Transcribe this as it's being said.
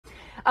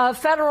A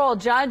federal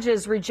judge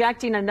is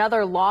rejecting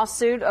another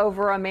lawsuit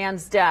over a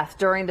man's death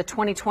during the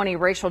 2020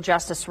 racial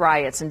justice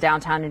riots in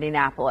downtown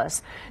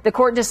Indianapolis. The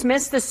court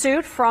dismissed the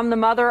suit from the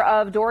mother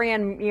of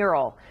Dorian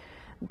Murrell.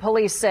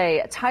 Police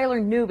say Tyler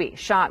Newby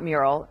shot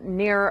Murrell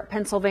near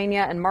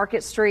Pennsylvania and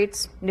Market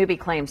Streets. Newby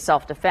claims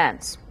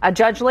self-defense. A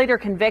judge later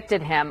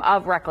convicted him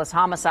of reckless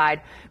homicide.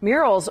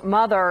 Murrell's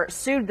mother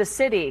sued the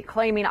city,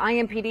 claiming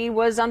IMPD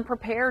was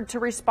unprepared to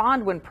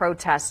respond when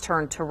protests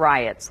turned to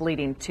riots,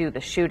 leading to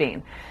the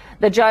shooting.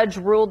 The judge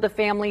ruled the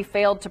family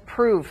failed to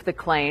prove the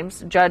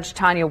claims. Judge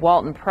Tanya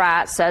Walton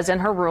Pratt says in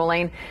her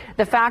ruling,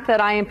 the fact that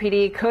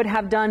IMPD could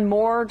have done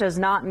more does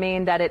not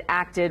mean that it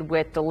acted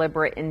with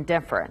deliberate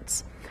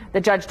indifference.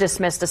 The judge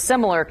dismissed a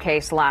similar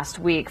case last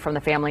week from the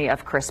family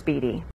of Chris Beatty.